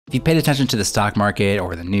If you paid attention to the stock market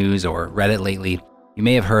or the news or Reddit lately, you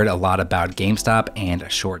may have heard a lot about GameStop and a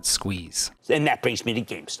short squeeze. And that brings me to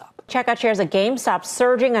GameStop. Check out shares at GameStop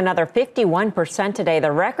surging another 51% today.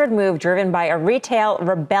 The record move driven by a retail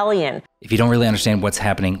rebellion. If you don't really understand what's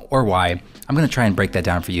happening or why, I'm going to try and break that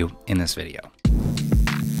down for you in this video.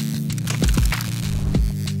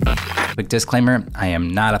 Quick disclaimer, I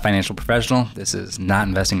am not a financial professional. This is not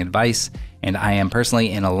investing advice, and I am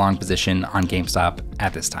personally in a long position on GameStop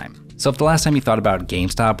at this time. So if the last time you thought about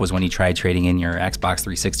GameStop was when you tried trading in your Xbox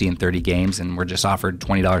 360 and 30 games and were just offered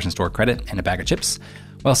 $20 in store credit and a bag of chips,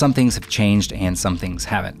 well, some things have changed and some things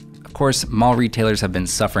haven't. Of course, mall retailers have been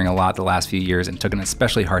suffering a lot the last few years and took an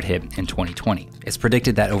especially hard hit in 2020. It's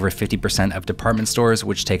predicted that over 50% of department stores,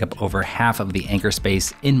 which take up over half of the anchor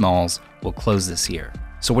space in malls, will close this year.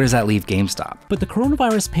 So where does that leave GameStop? But the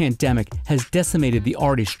coronavirus pandemic has decimated the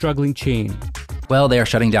already struggling chain. Well, they are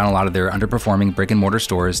shutting down a lot of their underperforming brick and mortar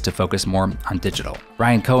stores to focus more on digital.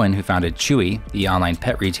 Ryan Cohen, who founded Chewy, the online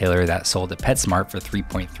pet retailer that sold to PetSmart for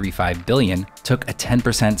 $3.35 billion, took a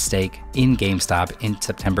 10% stake in GameStop in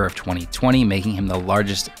September of 2020, making him the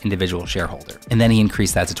largest individual shareholder. And then he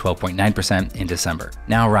increased that to 12.9% in December.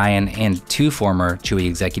 Now Ryan and two former Chewy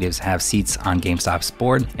executives have seats on GameStop's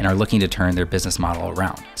board and are looking to turn their business model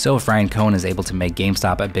around. So if Ryan Cohen is able to make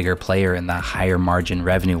GameStop a bigger player in the higher margin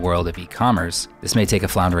revenue world of e-commerce, this may take a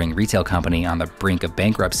floundering retail company on the brink of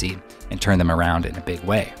bankruptcy and turn them around in a big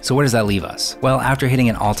way. So where does that leave us? Well, after hitting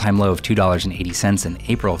an all-time low of $2.80 in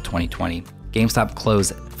April of 2020, GameStop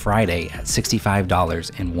closed Friday at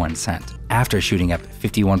 $65.01, after shooting up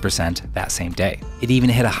 51% that same day. It even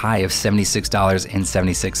hit a high of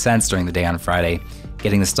 $76.76 during the day on Friday,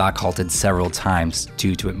 getting the stock halted several times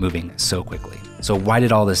due to it moving so quickly. So why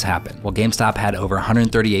did all this happen? Well, GameStop had over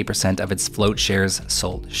 138% of its float shares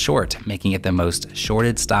sold short, making it the most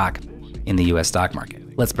shorted stock in the US stock market.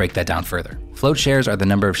 Let's break that down further. Float shares are the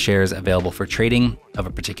number of shares available for trading of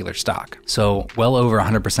a particular stock. So well over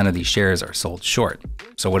 100% of these shares are sold short.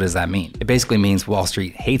 So what does that mean? It basically means Wall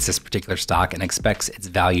Street hates this particular stock and expects its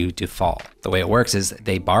value to fall. The way it works is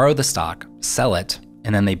they borrow the stock, sell it,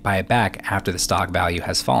 and then they buy it back after the stock value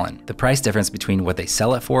has fallen. The price difference between what they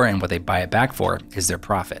sell it for and what they buy it back for is their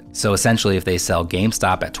profit. So essentially, if they sell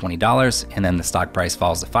GameStop at $20 and then the stock price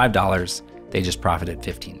falls to $5, they just profited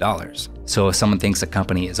 $15. So if someone thinks a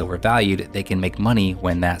company is overvalued, they can make money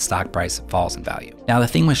when that stock price falls in value. Now, the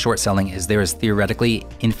thing with short selling is there is theoretically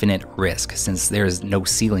infinite risk, since there is no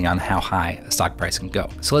ceiling on how high a stock price can go.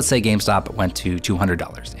 So let's say GameStop went to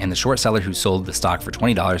 $200 and the short seller who sold the stock for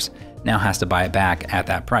 $20 now has to buy it back at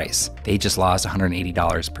that price. They just lost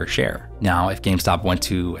 $180 per share. Now, if GameStop went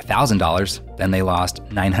to $1,000, then they lost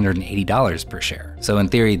 $980 per share. So in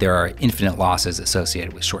theory, there are infinite losses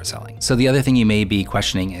associated with short selling. So the other thing you may be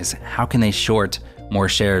questioning is, how can they short more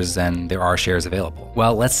shares than there are shares available?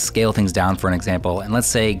 Well, let's scale things down for an example, and let's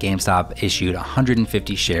say GameStop issued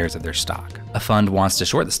 150 shares of their stock. A fund wants to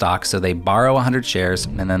short the stock, so they borrow 100 shares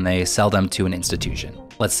and then they sell them to an institution.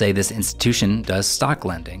 Let's say this institution does stock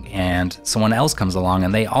lending and someone else comes along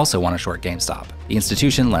and they also want to short GameStop. The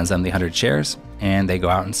institution lends them the 100 shares and they go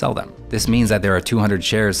out and sell them. This means that there are 200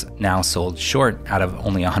 shares now sold short out of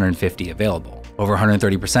only 150 available. Over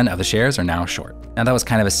 130% of the shares are now short. Now that was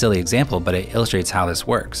kind of a silly example, but it illustrates how this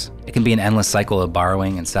works. It can be an endless cycle of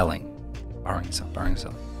borrowing and selling. Borrowing and selling, borrowing and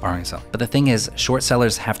selling, borrowing and selling. But the thing is, short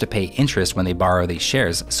sellers have to pay interest when they borrow these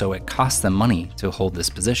shares, so it costs them money to hold this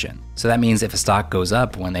position. So that means if a stock goes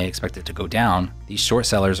up when they expect it to go down, these short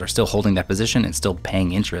sellers are still holding that position and still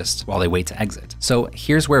paying interest while they wait to exit. So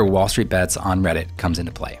here's where Wall Street Bets on Reddit comes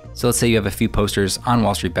into play. So let's say you have a few posters on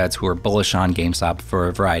Wall Street Bets who are bullish on GameStop for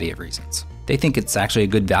a variety of reasons. They think it's actually a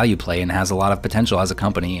good value play and has a lot of potential as a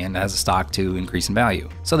company and as a stock to increase in value.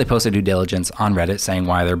 So they post a due diligence on Reddit saying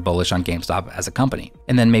why they're bullish on GameStop as a company.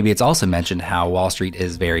 And then maybe it's also mentioned how Wall Street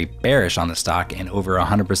is very bearish on the stock and over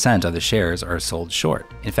 100% of the shares are sold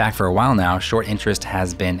short. In fact, for a while now, short interest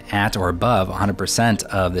has been at or above 100%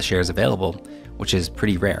 of the shares available, which is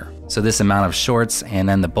pretty rare. So this amount of shorts and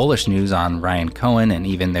then the bullish news on Ryan Cohen and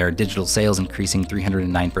even their digital sales increasing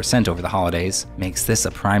 309% over the holidays makes this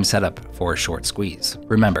a prime setup for a short squeeze.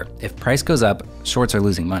 Remember, if price goes up, shorts are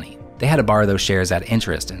losing money. They had to borrow those shares at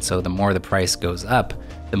interest, and so the more the price goes up,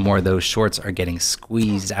 the more those shorts are getting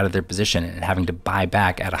squeezed out of their position and having to buy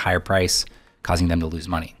back at a higher price, causing them to lose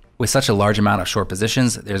money. With such a large amount of short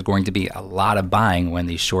positions, there's going to be a lot of buying when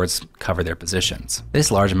these shorts cover their positions.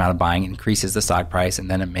 This large amount of buying increases the stock price, and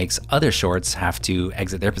then it makes other shorts have to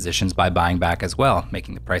exit their positions by buying back as well,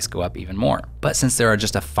 making the price go up even more. But since there are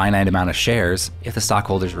just a finite amount of shares, if the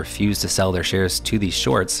stockholders refuse to sell their shares to these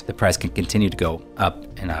shorts, the price can continue to go up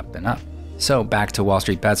and up and up. So back to Wall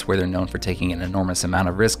Street Bets, where they're known for taking an enormous amount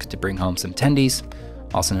of risk to bring home some tendies,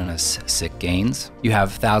 also known as sick gains. You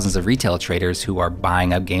have thousands of retail traders who are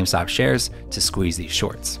buying up GameStop shares to squeeze these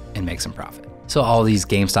shorts and make some profit. So all these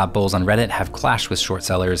GameStop bulls on Reddit have clashed with short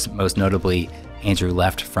sellers, most notably Andrew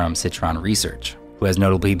Left from Citron Research, who has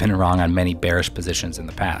notably been wrong on many bearish positions in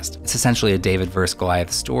the past. It's essentially a David versus Goliath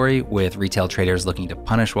story, with retail traders looking to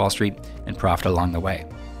punish Wall Street and profit along the way.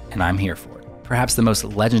 And I'm here for it. Perhaps the most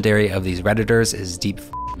legendary of these Redditors is Deep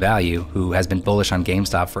Value, who has been bullish on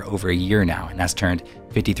GameStop for over a year now and has turned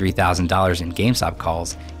 $53,000 in GameStop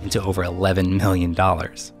calls into over $11 million.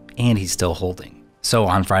 And he's still holding. So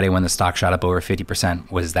on Friday, when the stock shot up over 50%,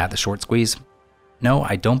 was that the short squeeze? No,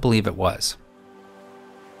 I don't believe it was.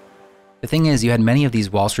 The thing is, you had many of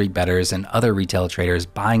these Wall Street bettors and other retail traders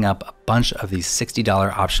buying up a bunch of these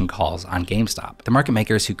 $60 option calls on GameStop. The market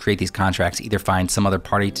makers who create these contracts either find some other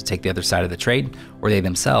party to take the other side of the trade, or they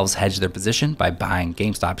themselves hedge their position by buying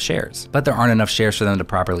GameStop shares. But there aren't enough shares for them to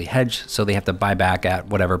properly hedge, so they have to buy back at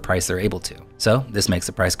whatever price they're able to. So this makes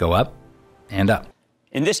the price go up and up.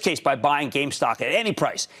 In this case, by buying GameStop at any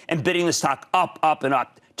price and bidding the stock up, up, and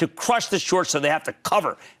up to crush the short so they have to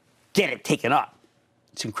cover, get it taken up.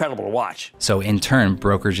 It's incredible to watch. So in turn,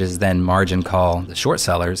 brokerages then margin call the short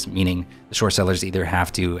sellers, meaning the short sellers either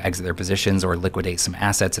have to exit their positions or liquidate some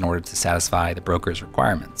assets in order to satisfy the broker's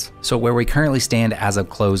requirements. So where we currently stand as of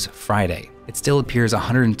close Friday, it still appears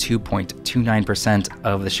 102.29%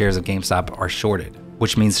 of the shares of GameStop are shorted,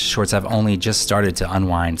 which means shorts have only just started to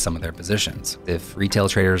unwind some of their positions. If retail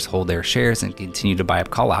traders hold their shares and continue to buy up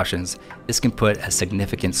call options, this can put a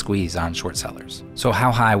significant squeeze on short sellers. So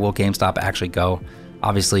how high will GameStop actually go?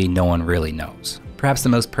 Obviously, no one really knows. Perhaps the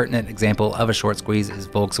most pertinent example of a short squeeze is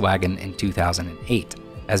Volkswagen in 2008. It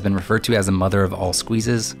has been referred to as the mother of all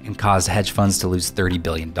squeezes and caused hedge funds to lose $30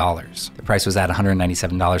 billion. The price was at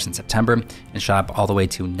 $197 in September and shot up all the way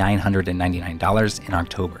to $999 in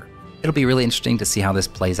October. It'll be really interesting to see how this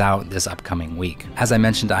plays out this upcoming week. As I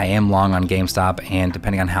mentioned, I am long on GameStop, and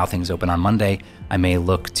depending on how things open on Monday, I may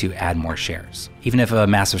look to add more shares. Even if a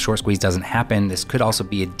massive short squeeze doesn't happen, this could also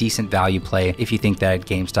be a decent value play if you think that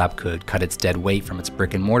GameStop could cut its dead weight from its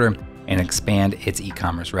brick and mortar and expand its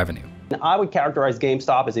e-commerce revenue. I would characterize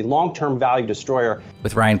GameStop as a long-term value destroyer.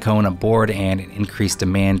 With Ryan Cohen aboard and an increased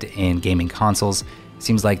demand in gaming consoles,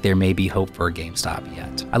 seems like there may be hope for GameStop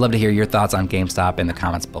yet. I'd love to hear your thoughts on GameStop in the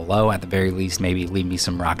comments below. At the very least, maybe leave me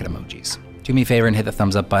some rocket emojis. Do me a favor and hit the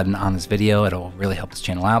thumbs up button on this video. It'll really help this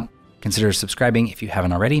channel out. Consider subscribing if you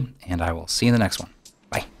haven't already, and I will see you in the next one.